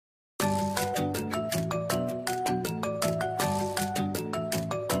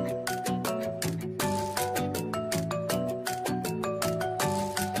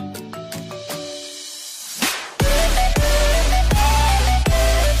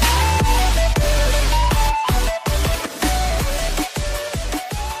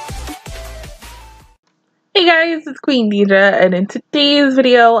guys, it's Queendija, and in today's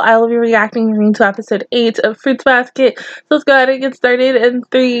video, I will be reacting to episode 8 of Fruits Basket. So let's go ahead and get started in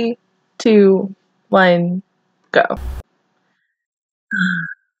 3, 2, 1, go.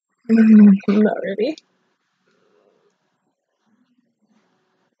 I'm not ready.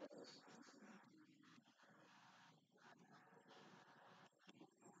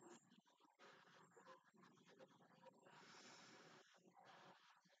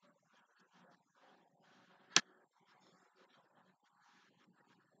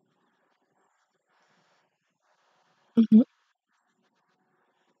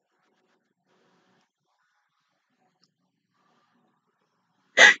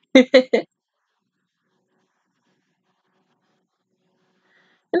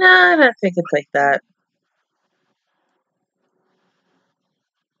 No, I don't think it's like that.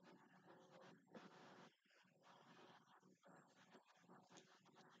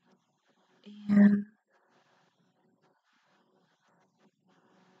 Yeah.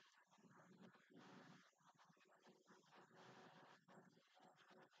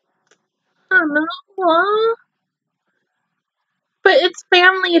 I don't know, but it's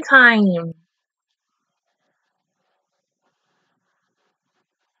family time.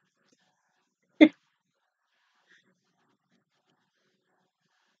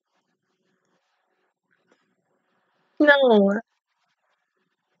 No,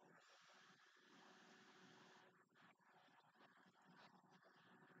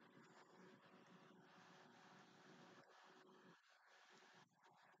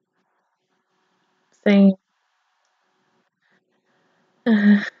 same.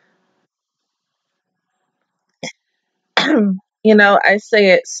 You know, I say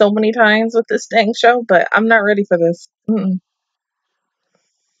it so many times with this dang show, but I'm not ready for this.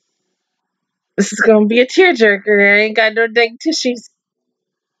 This is gonna be a tearjerker. I ain't got no dang tissues.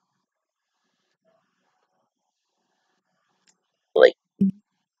 Like,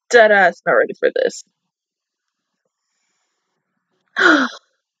 dead ass not ready for this.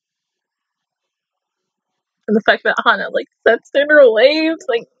 And the fact that Hana, like, sets in her waves,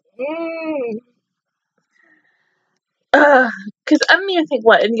 like, because I don't even think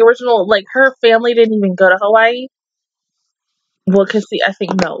what in the original, like, her family didn't even go to Hawaii. Well, because see, I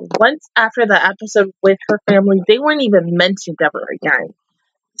think no. Once after the episode with her family, they weren't even mentioned ever again.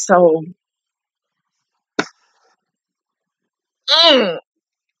 So, I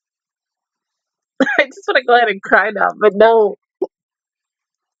just want to go ahead and cry now, but no.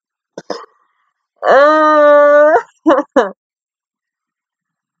 Uh,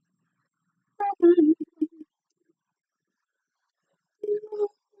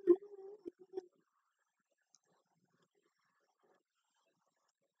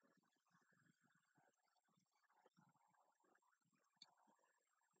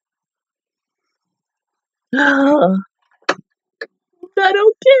 not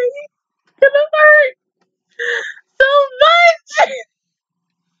okay. It's gonna hurt so much.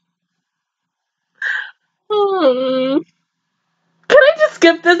 Can I just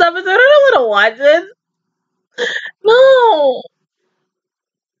skip this episode? I don't want to watch this. No.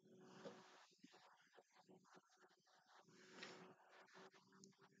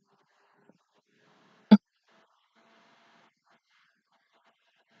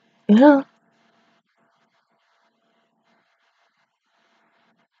 Yeah,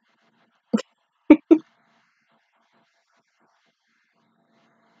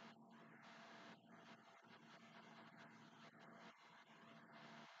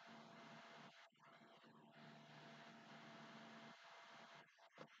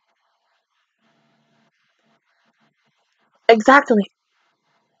 exactly.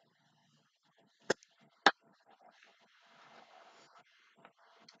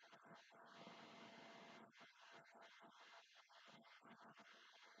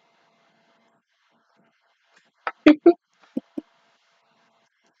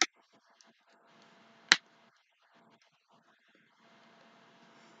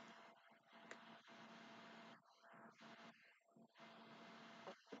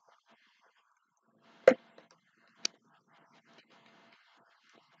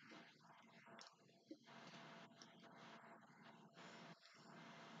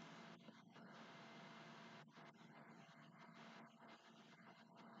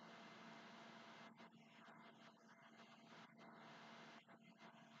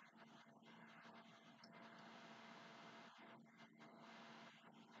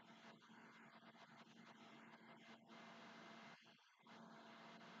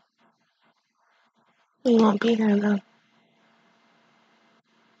 We won't be there though.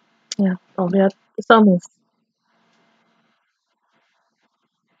 Yeah, I'll be at the summers.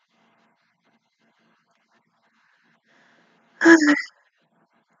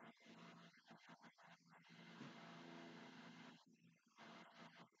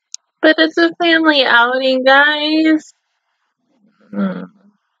 But it's a family outing, guys. Mm.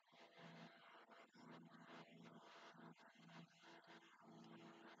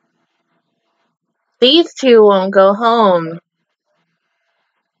 These two won't go home.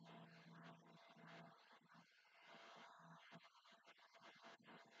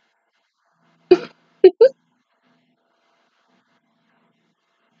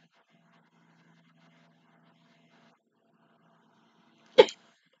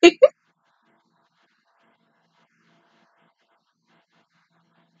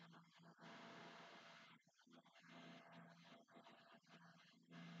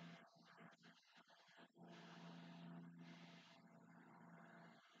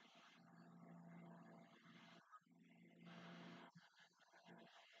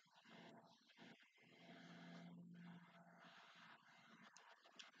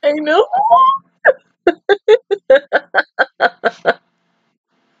 I know.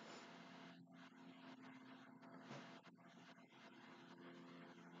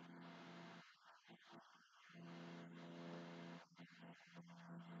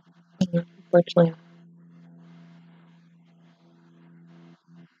 Unfortunately.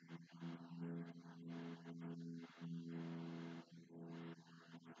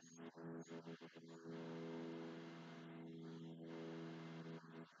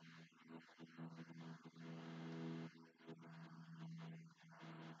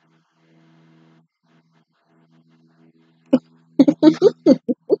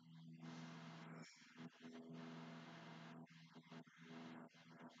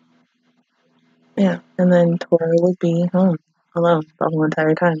 Yeah, and then Tori would be home alone the whole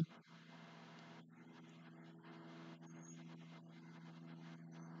entire time.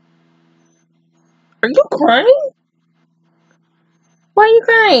 Are you crying? Why are you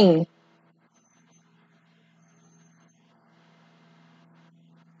crying?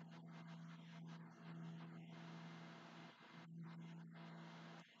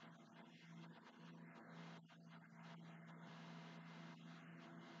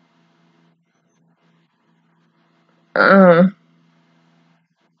 Uh.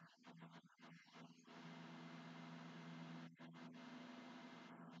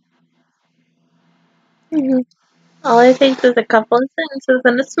 Mhm. All it takes is a couple of sentences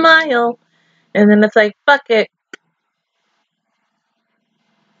and a smile, and then it's like, fuck it.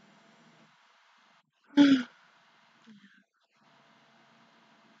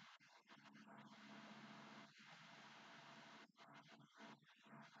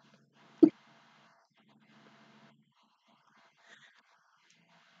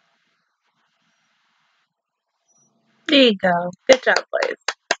 There you go. Good job, boys.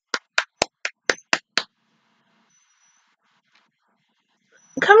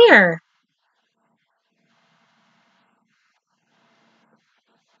 Come here.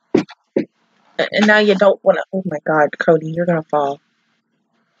 And now you don't want to. Oh my God, Cody, you're gonna fall.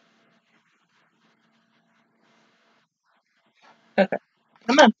 Okay,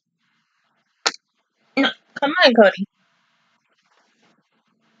 come on. No, come on, Cody.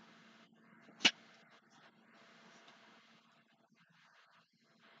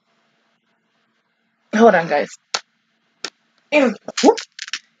 Hold on, guys.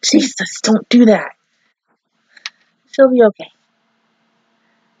 Jesus, don't do that. She'll be okay.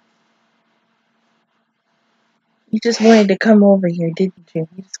 You just wanted to come over here, didn't you?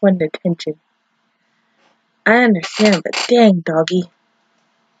 You just wanted attention. I understand, but dang, doggy.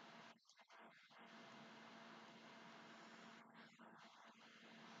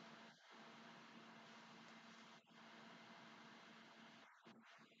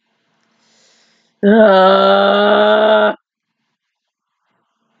 Uh,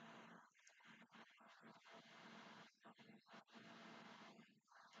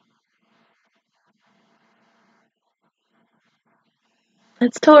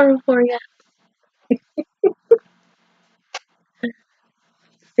 that's Toro for you.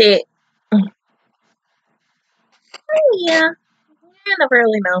 Sit. Yeah, I never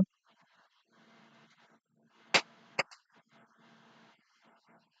really know.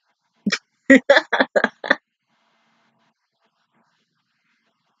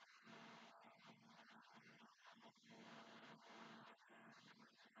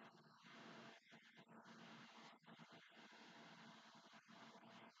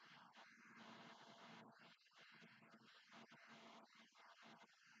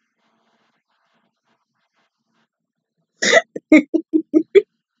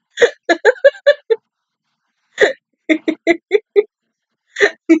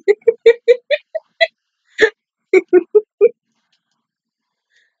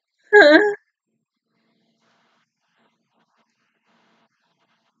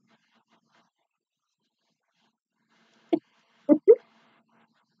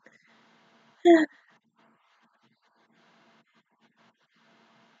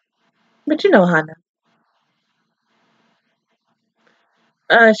 But you know Hana.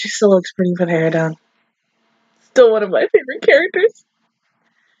 She still looks pretty with hair down. Still one of my favorite characters.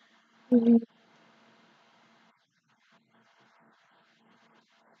 Mhm.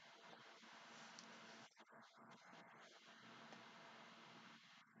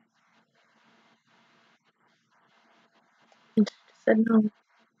 And she just said no.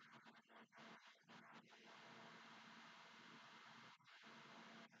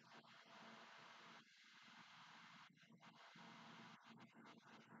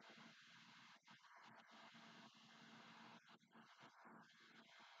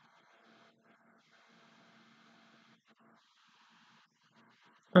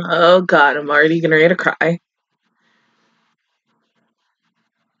 Oh god, I'm already getting ready to cry.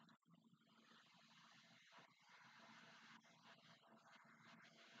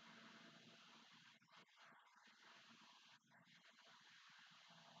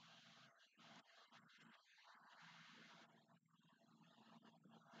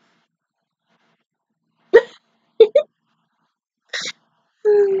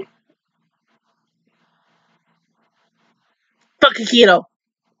 Fuck Akito.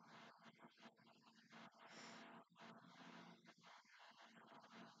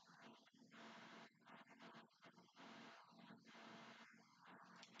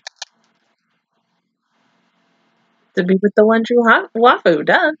 To be with the one true wafu,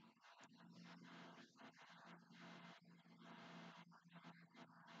 duh.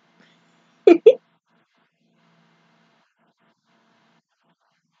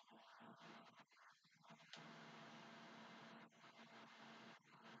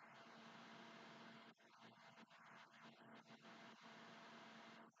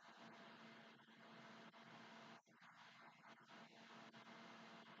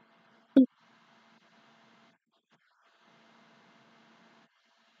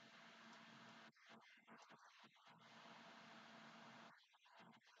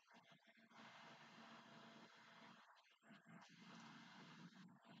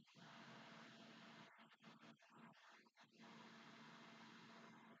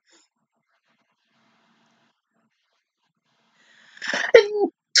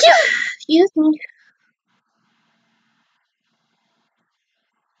 Excuse me.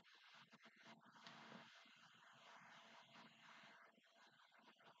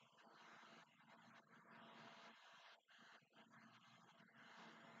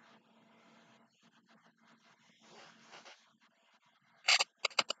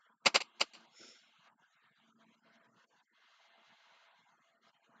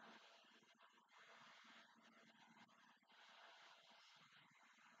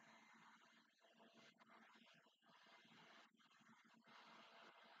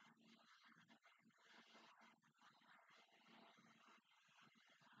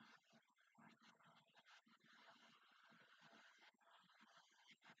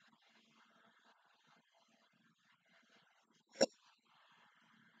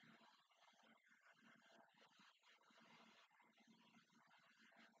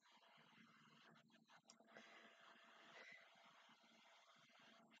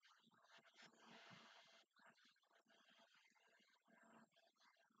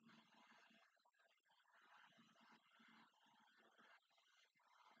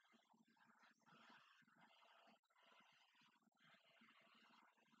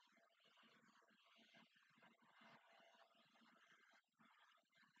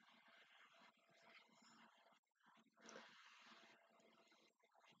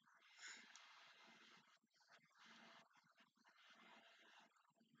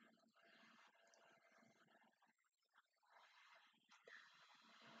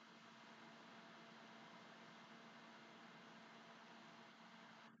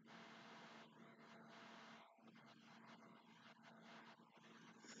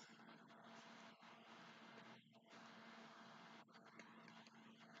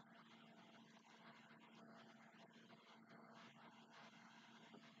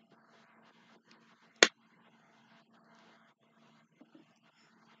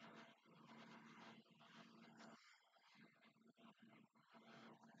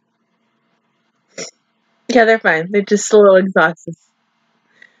 Yeah, they're fine. They're just a little exhausted.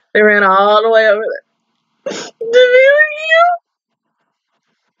 They ran all the way over there. To be with you.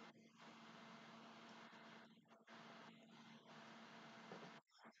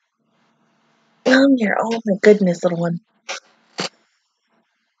 Come here. Oh my goodness, little one.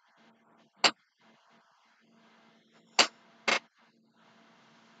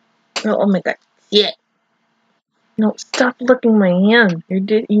 Oh my god. Yeah. No, stop licking my hand.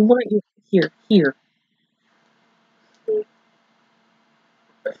 You want you. Here.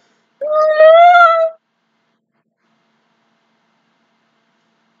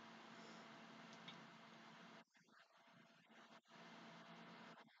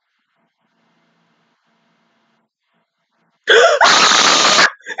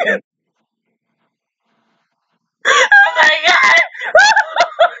 Oh my god!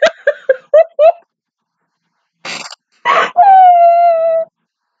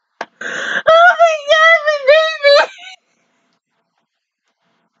 Oh my god, my baby!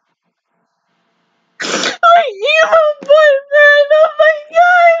 My evil boyfriend! Oh my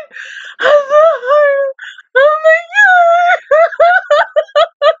god! I'm so hard. Oh my god!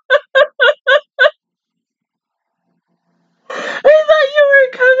 I thought you were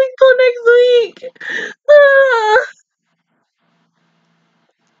coming till next week.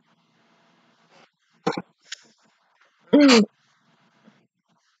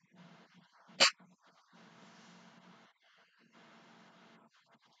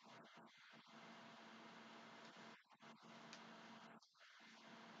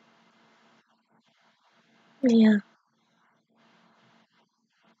 Yeah.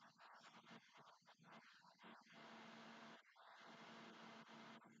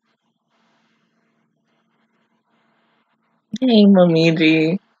 Hey,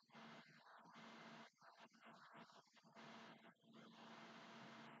 Momiji.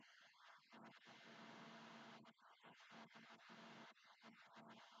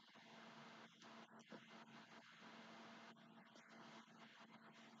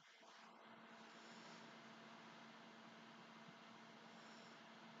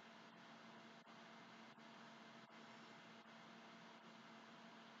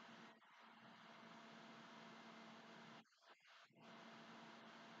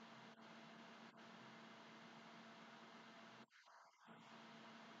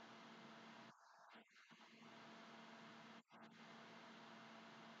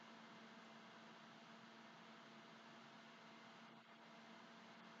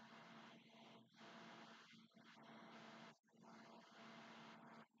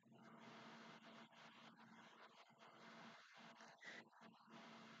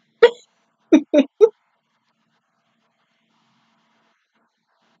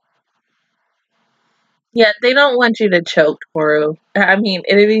 Yeah, they don't want you to choke, Toru. I mean,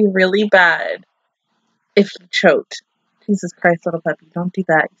 it'd be really bad if you choked. Jesus Christ, little puppy, don't do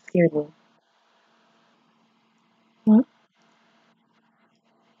that. You scared me. Hmm?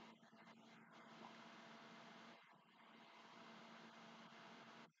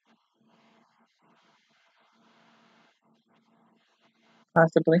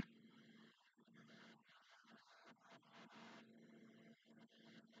 Possibly.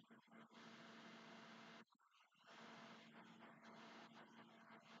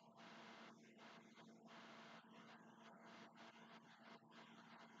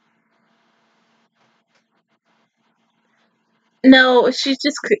 No, she's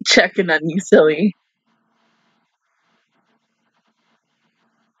just checking on you, silly.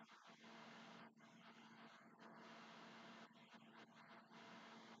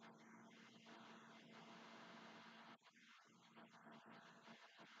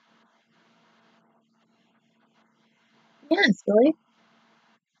 Yeah, silly.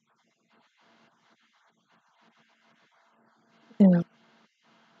 Yeah.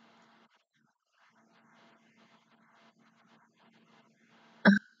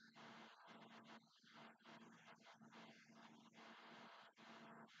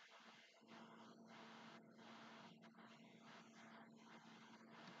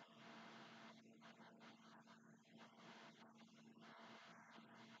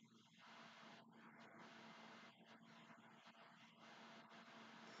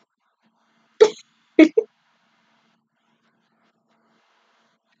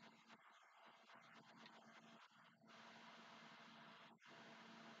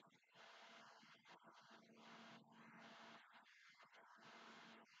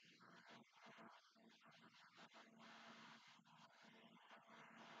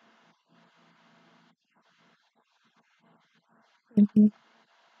 Mhm.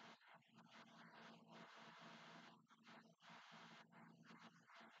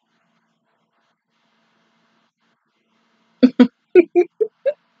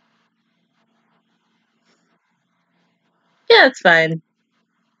 Yeah, it's fine.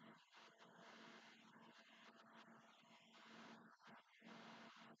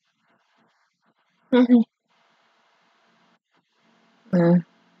 Mhm. Mm.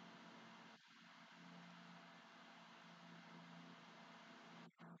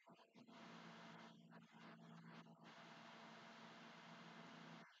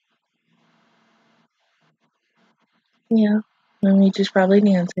 Yeah. And we just probably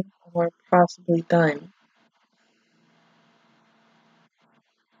dancing or possibly done.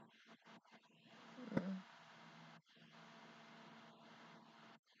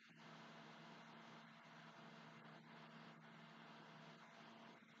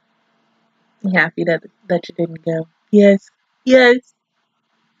 I'm happy that you didn't go. Yes. Yes.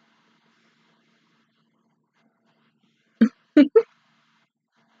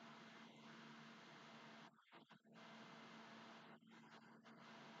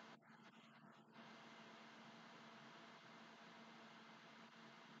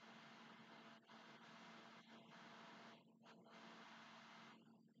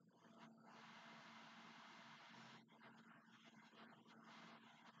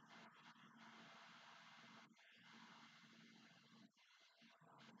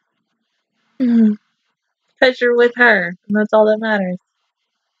 Because you're with her, and that's all that matters.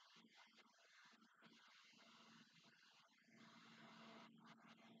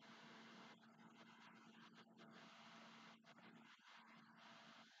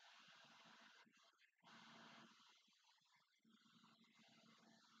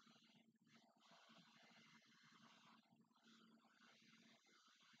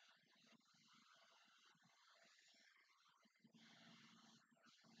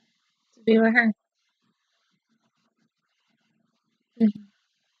 To be with her. Mhm.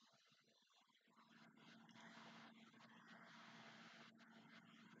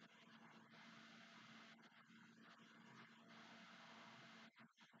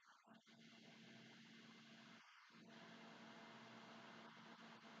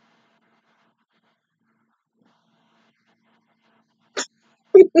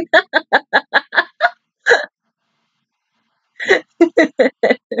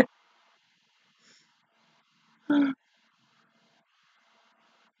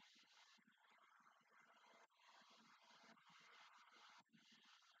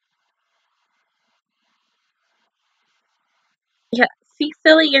 Yeah. See,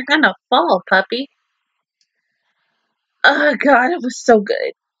 silly, you're gonna fall, puppy. Oh God, it was so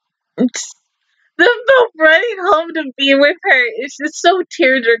good. The running home to be with her is just so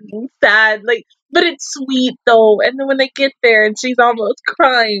tear-jerking sad. Like, but it's sweet though. And then when they get there and she's almost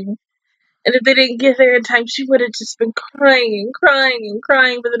crying, and if they didn't get there in time, she would have just been crying and crying and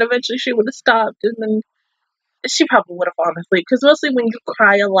crying. But then eventually she would have stopped, and then she probably would have fallen asleep. Because mostly when you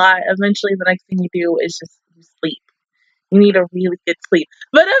cry a lot, eventually the next thing you do is just you sleep. You need a really good sleep.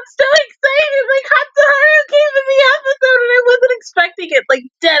 But I'm still excited. Like, Hatsuharu came in the episode and I wasn't expecting it. Like,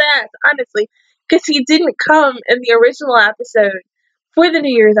 dead ass, honestly. Because he didn't come in the original episode for the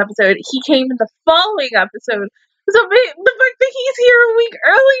New Year's episode. He came in the following episode. So the fact that he's here a week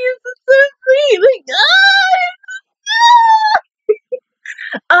earlier is so sweet. Like,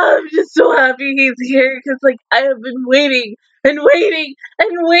 I'm just so happy he's here because, like, I have been waiting and waiting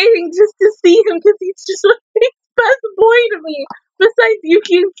and waiting just to see him because he's just like the best boy to me besides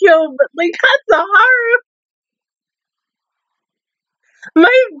Yuki and Kyo. But, like, Hatsuharu,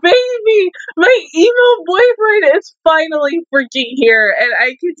 my baby, my emo boyfriend is finally freaking here, and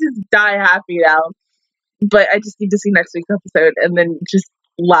I can just die happy now. But I just need to see next week's episode and then just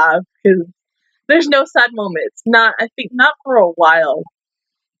laugh because there's no sad moments. Not, I think, not for a while.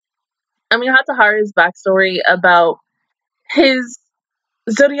 I mean, Hatsuharu's backstory about his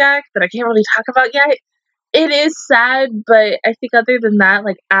zodiac that I can't really talk about yet. It is sad, but I think other than that,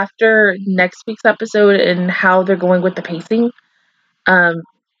 like after next week's episode and how they're going with the pacing, um,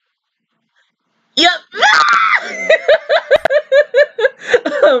 yep.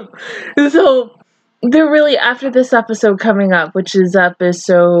 um, so they're really after this episode coming up, which is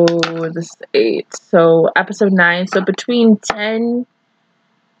episode this 8, so episode 9. So between 10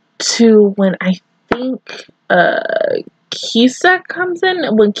 to when I think Kisa comes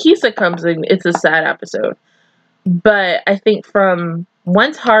in. When Kisa comes in, it's a sad episode. But I think from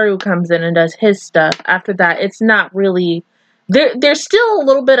once Haru comes in and does his stuff, after that, it's not really there. There's still a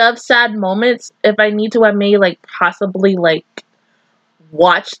little bit of sad moments. If I need to, I may like possibly like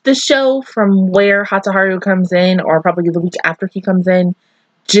watch the show from where Hatsuharu comes in, or probably the week after he comes in,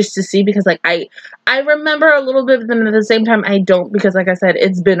 just to see because like I remember a little bit, but then at the same time I don't because like I said,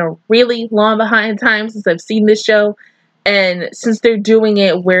 it's been a really long behind time since I've seen this show. And since they're doing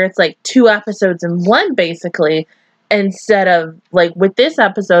it where it's like 2 episodes in one basically, instead of like with this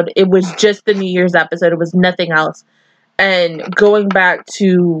episode, it was just the New Year's episode. It was nothing else. And going back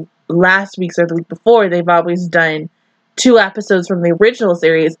to last week's or the week before, they've always done 2 episodes from the original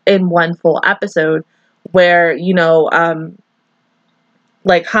series in one full episode where, you know,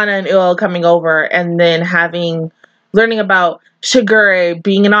 like Hana and Uo coming over and then having learning about Shigure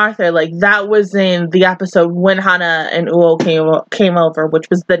being an author, like that was in the episode when Hana and Uo came over, which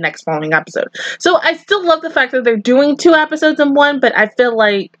was the next following episode. So I still love the fact that they're doing 2 episodes in one, but I feel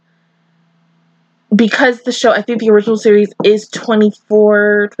like because the show, I think the original series is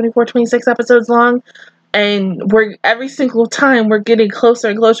 26 episodes long, and every single time we're getting closer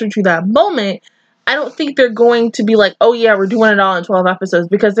and closer to that moment, I don't think they're going to be like, oh yeah, we're doing it all in 12 episodes,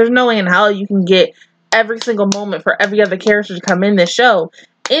 because there's no way in hell you can get every single moment for every other character to come in this show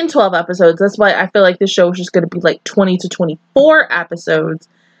in 12 episodes. That's why I feel like this show is just going to be like 20 to 24 episodes.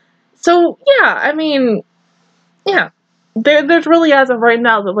 So yeah, I mean, yeah, there's really, as of right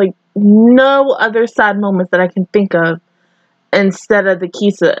now, like no other sad moments that I can think of instead of the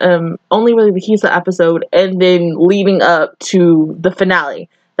Kisa, only really the Kisa episode, and then leading up to the finale.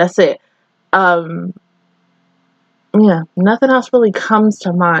 That's it. Yeah, nothing else really comes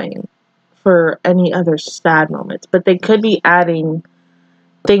to mind for any other sad moments, but they could be adding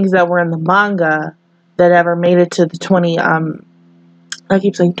things that were in the manga that never made it to the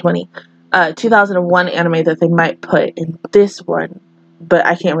 2001 anime that they might put in this one, but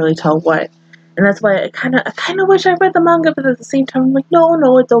I can't really tell what. And that's why I kind of wish I read the manga, but at the same time, I'm like,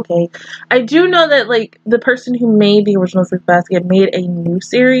 no, it's okay. I do know that, like, the person who made the original Fruit Basket made a new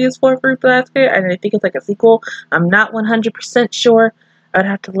series for Fruit Basket, and I think it's like a sequel. I'm not 100% sure. I'd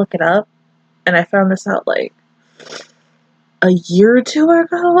have to look it up. And I found this out, like, a year or 2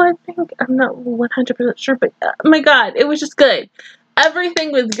 ago, I think. I'm not 100% sure, but oh my god, it was just good.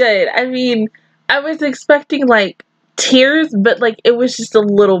 Everything was good. I mean, I was expecting, like, tears, but like it was just a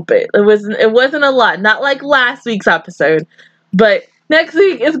little bit. It wasn't a lot. Not like last week's episode, but next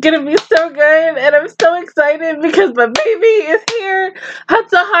week is gonna be so good, and I'm so excited because my baby is here.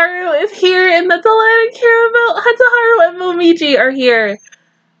 Hatsuharu is here, and that's all I care about. Hatsuharu and Momiji are here.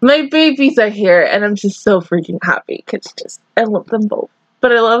 My babies are here, and I'm just so freaking happy because I love them both.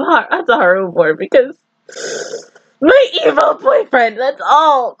 But I love Hatsuharu more because my evil boyfriend, that's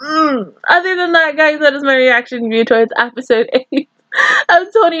all. Other than that, guys, that is my reaction view towards episode 8 of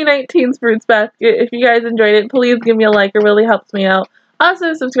 2019's Fruits Basket. If you guys enjoyed it, please give me a like. It really helps me out.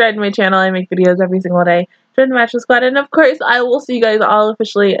 Also, subscribe to my channel. I make videos every single day. Join the Match Squad. And, of course, I will see you guys all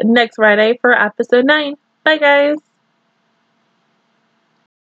officially next Friday for episode 9. Bye, guys.